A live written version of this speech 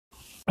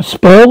A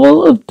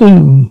spell of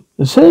doom.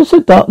 The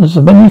sinister darkness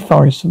of many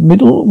forests of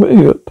Middle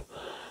Europe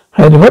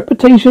had a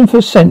reputation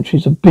for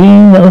centuries of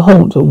being the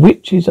haunt of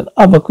witches and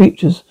other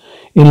creatures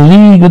in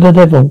league with the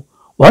devil.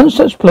 One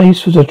such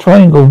place was a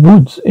triangle of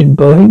woods in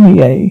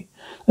Bohemia.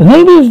 The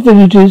neighbouring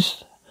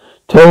villages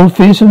told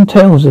fearsome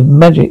tales of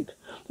magic.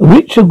 The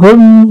witch of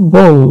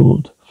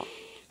Grunwald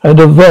had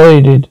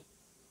avoided,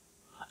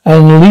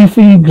 and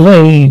leafy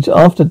glades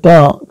after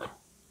dark.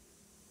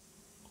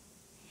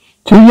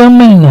 Two young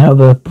men,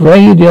 however,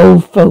 braved the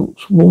old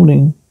folks'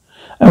 warning,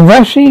 and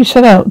rashly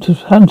set out to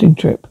hunting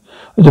trip,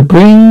 to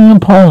bring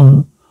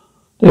upon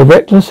their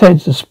reckless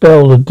heads the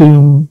spell of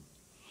doom.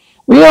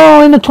 We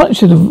are in the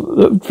clutches of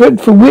the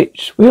dreadful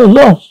witch. We are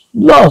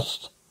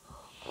lost.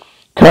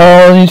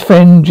 Carl and his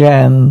friend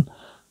Jan,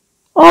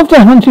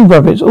 after hunting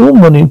rabbits all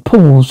morning,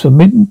 paused for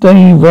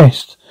midday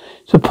rest.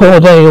 It's a poor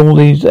day, all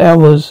these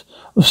hours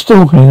of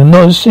stalking, and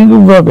not a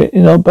single rabbit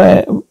in our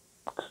back.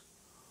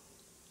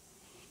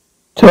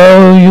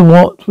 Tell you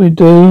what we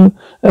do.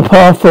 A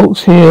path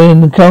folks here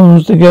and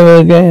comes together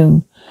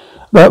again.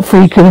 About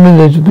 3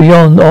 kilometers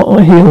beyond on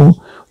a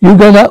hill. You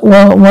go that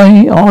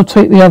way, I'll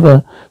take the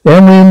other.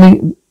 Then we'll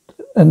meet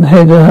and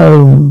head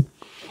home.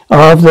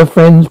 After the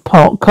friends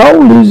part,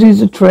 Carl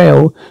loses the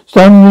trail,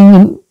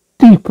 stumbling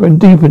deeper and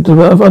deeper into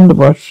the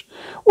underbrush.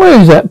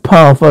 Where is that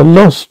path? I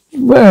lost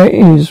where it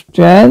is,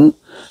 Jan.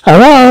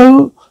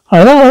 Hello?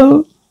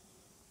 Hello?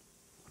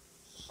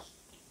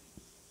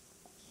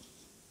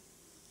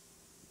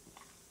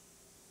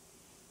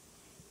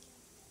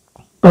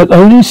 But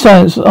only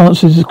silence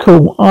answers his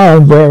call. I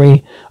am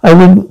wary.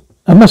 I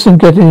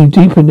mustn't get any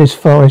deeper in this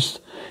forest.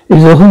 It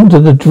is the haunt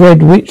of the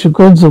dread witch of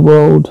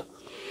Grunwald.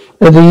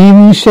 As the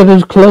evening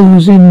shadows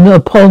close in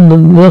upon the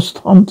lost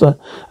hunter,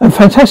 a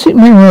fantastic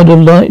myriad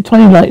of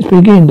tiny lights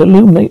begin to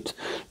illuminate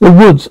the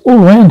woods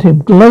all around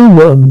him,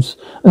 glowworms,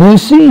 and they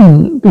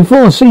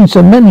have seen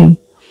so many.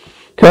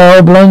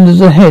 Carl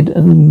blunders ahead,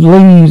 and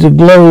leaves a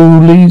glow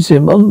leads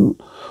him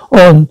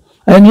on,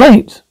 and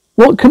late.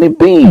 What can it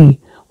be?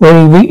 When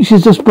he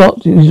reaches the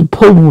spot, he is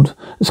pulled.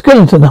 A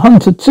skeleton,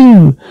 hunter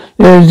too.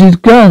 There is his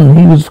gun.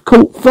 He was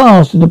caught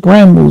fast in the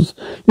brambles.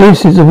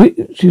 This is a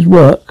witch's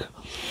work.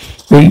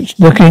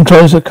 Looking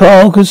closer,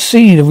 Carl could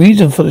see the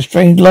reason for the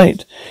strange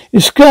light.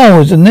 His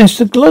skull is a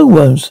nest of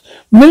glowworms.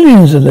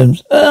 Millions of them.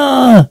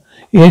 Ah!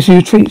 Yes, he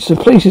retreats. The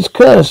place is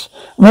cursed.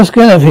 I must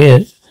get out of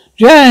here.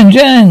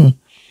 Jan!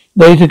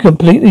 Later,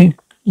 completely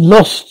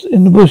lost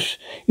in the bush,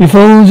 he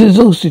falls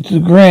exhausted to the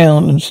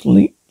ground and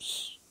sleeps.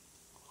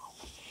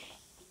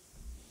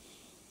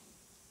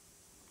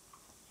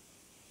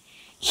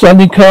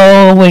 Suddenly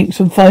Carl wakes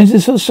and finds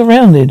himself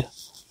surrounded.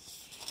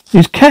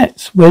 These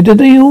cats, where did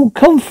they all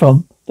come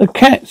from? The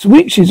cats,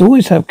 witches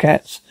always have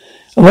cats.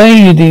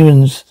 Away, you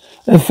demons.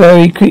 The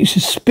fairy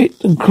creatures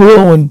spit and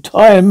claw and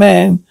tie a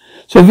man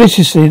so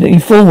viciously that he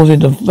falls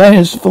into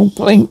full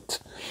plaint.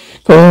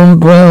 From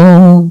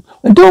brown.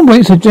 When dawn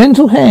breaks, a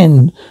gentle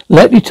hand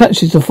lightly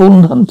touches the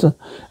fallen hunter,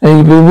 and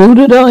his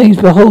bewildered eyes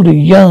behold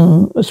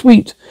a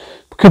sweet,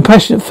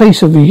 compassionate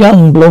face of a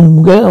young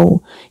blonde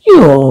girl.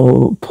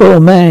 You poor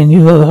man,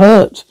 you are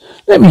hurt.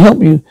 Let me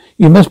help you.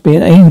 You must be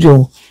an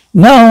angel.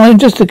 No, I'm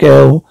just a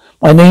girl.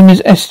 My name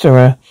is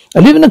Esther. I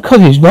live in a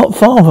cottage not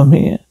far from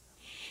here.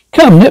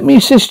 Come, let me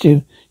assist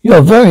you. You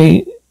are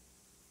very,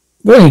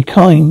 very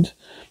kind.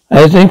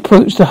 As they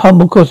approach the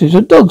humble cottage,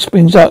 a dog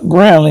springs up,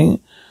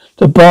 growling,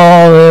 to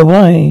bar their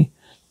way.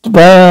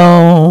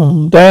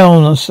 Down,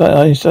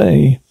 I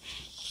say.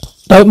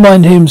 Don't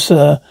mind him,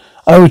 sir.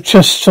 I will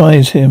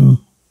chastise him.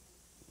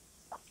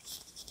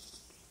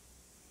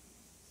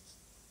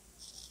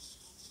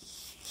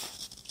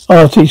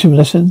 I'll teach him a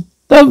lesson.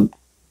 Don't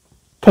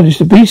punish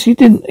the beast. He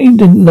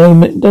didn't know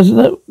him.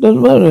 Doesn't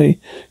worry.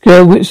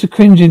 Girl whips the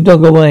cringing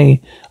dog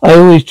away. I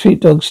always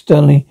treat dogs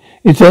sternly.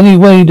 It's the only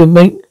way to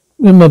make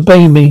them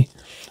obey me.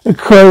 A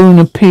crone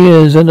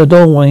appears at the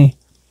doorway.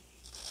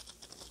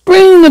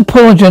 Bring the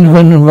poor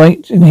gentleman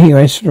right in here,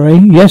 Esther.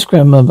 Yes,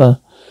 grandmother.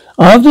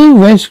 After the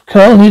rest,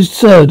 Carl is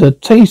served a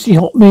tasty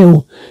hot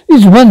meal.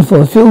 It's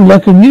wonderful. I feel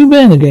like a new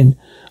man again.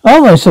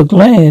 Oh, I'm so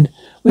glad.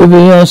 We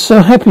are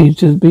so happy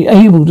to be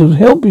able to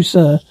help you,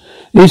 sir.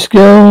 This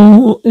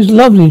girl is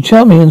lovely,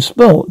 charming, and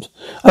sport.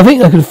 I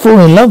think I could fall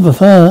in love with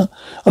her.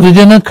 After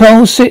dinner,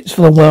 Carl sits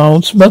for a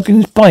while, smoking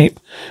his pipe.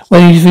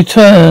 When he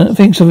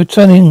thinks of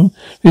returning to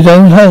his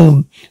own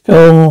home,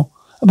 I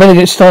better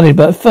get started.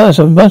 But first,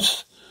 I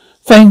must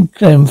thank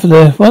them for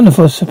their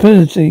wonderful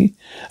hospitality.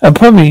 And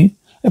probably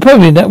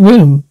in that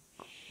room.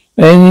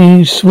 Then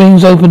he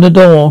swings open the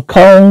door.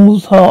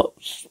 Carl's heart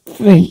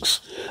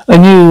thinks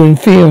anew in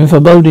fear and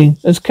foreboding.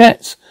 As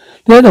cats,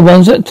 they're the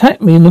ones that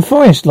attacked me in the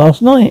forest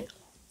last night.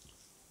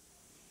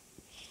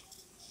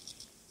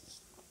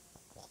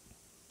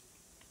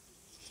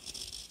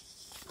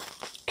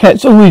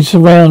 Cats always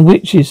surround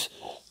witches.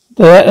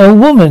 That old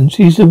woman,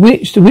 she's the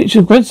witch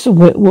of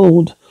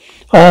Grunwald.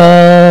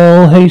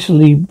 Carl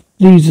hastily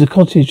leaves the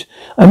cottage.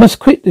 I must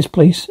quit this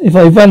place if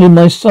I value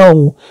my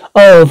soul.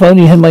 Oh, if I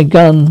only had my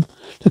gun.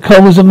 To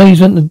Cole's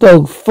amazement, the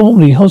dog,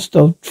 formerly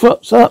hostile,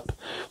 trots up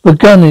with a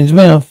gun in his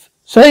mouth.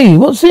 Say,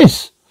 what's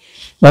this?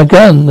 My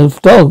gun. The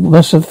dog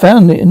must have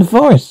found it in the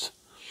forest.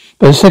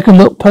 But a second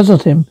look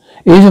puzzled him.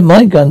 It isn't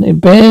my gun.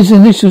 It bears the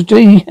initials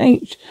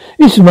J.H.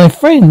 This is my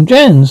friend,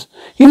 Jan's.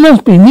 He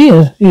must be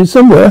near here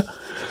somewhere.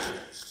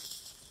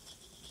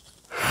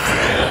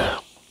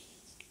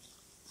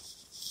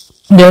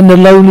 Then the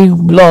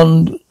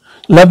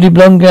lovely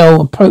blonde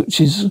girl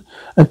approaches,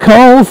 and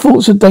Carl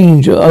thoughts of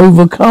danger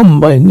overcome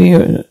by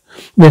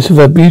nearness of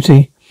her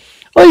beauty.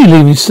 Are you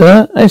leaving,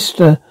 sir?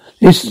 Esther,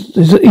 this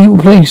is an evil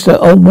place. That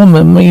old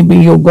woman may be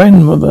your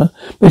grandmother,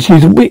 but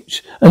she's a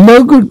witch, and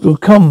no good will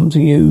come to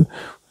you.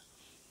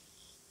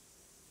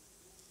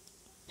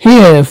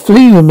 Here,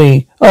 flee with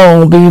me.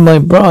 Oh, be my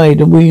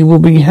bride, and we will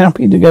be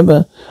happy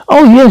together.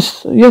 Oh,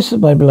 yes, yes,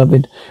 my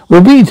beloved.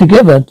 We'll be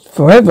together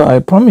forever, I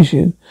promise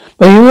you.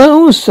 But you are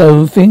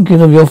also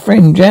thinking of your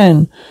friend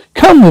Jan.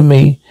 Come with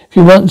me, if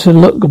you want to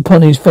look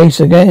upon his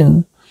face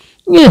again.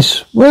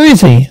 Yes, where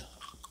is he?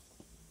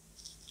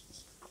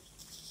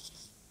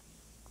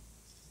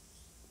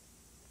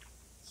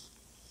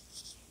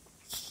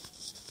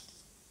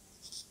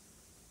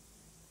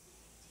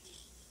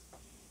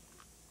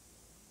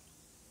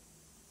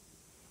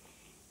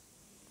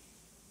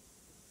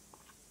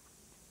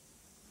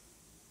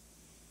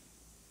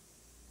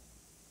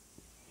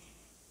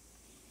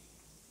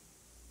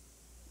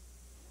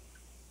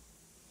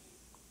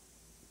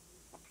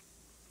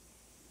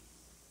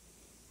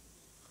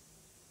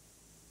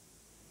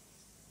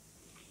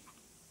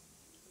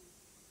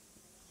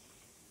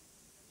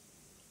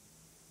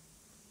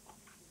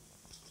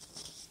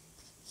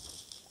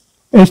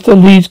 Esther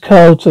leads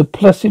Carl to a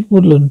placid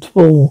woodland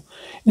pool.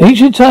 In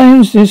ancient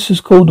times, this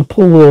was called a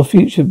pool or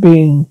future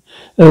being.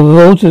 The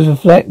waters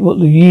reflect what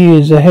the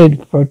years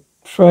ahead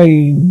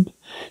portrayed.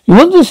 You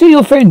want to see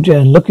your friend,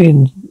 Jan? Look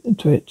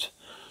into it.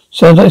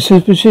 Sounds like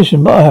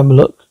superstition, but I'll have a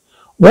look.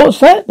 What's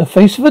that? The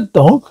face of a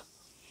dog?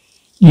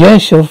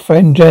 Yes, your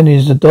friend Jan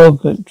is the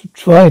dog that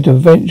tried to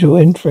venture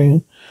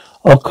entering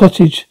our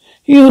cottage.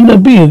 He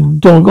wouldn't be a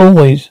dog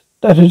always.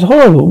 That is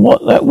horrible.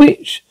 What, that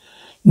witch?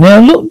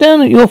 Now look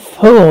down at your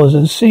paws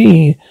and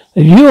see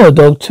that you're a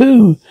dog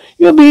too.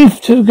 You'll be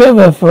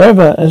together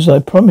forever, as I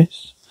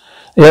promised.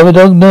 The other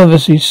dog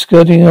nervously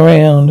skirting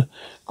around,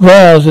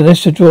 growls, and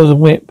Esther draws a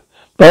whip.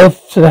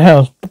 Both to the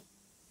house.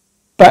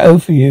 Battle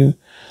for you.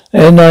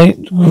 That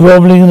night,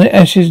 grovelling in the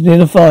ashes near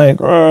the fire.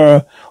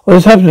 Grrr. What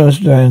has happened to us,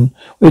 Dan?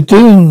 We're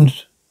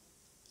doomed.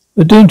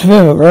 We're doomed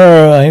forever.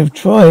 Grrr. I have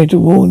tried to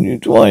warn you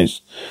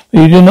twice, but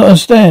you do not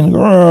understand.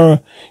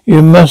 Grrr.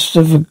 You must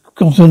have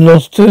gotten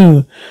lost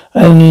too,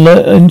 and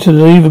into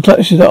the evil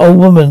clutches of that old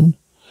woman.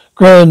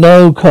 Grrr,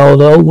 no, Carl,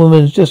 the old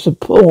woman's just a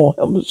poor,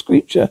 helpless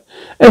creature.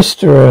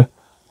 Esther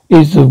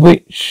is the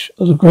witch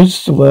of the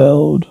greatest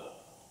world.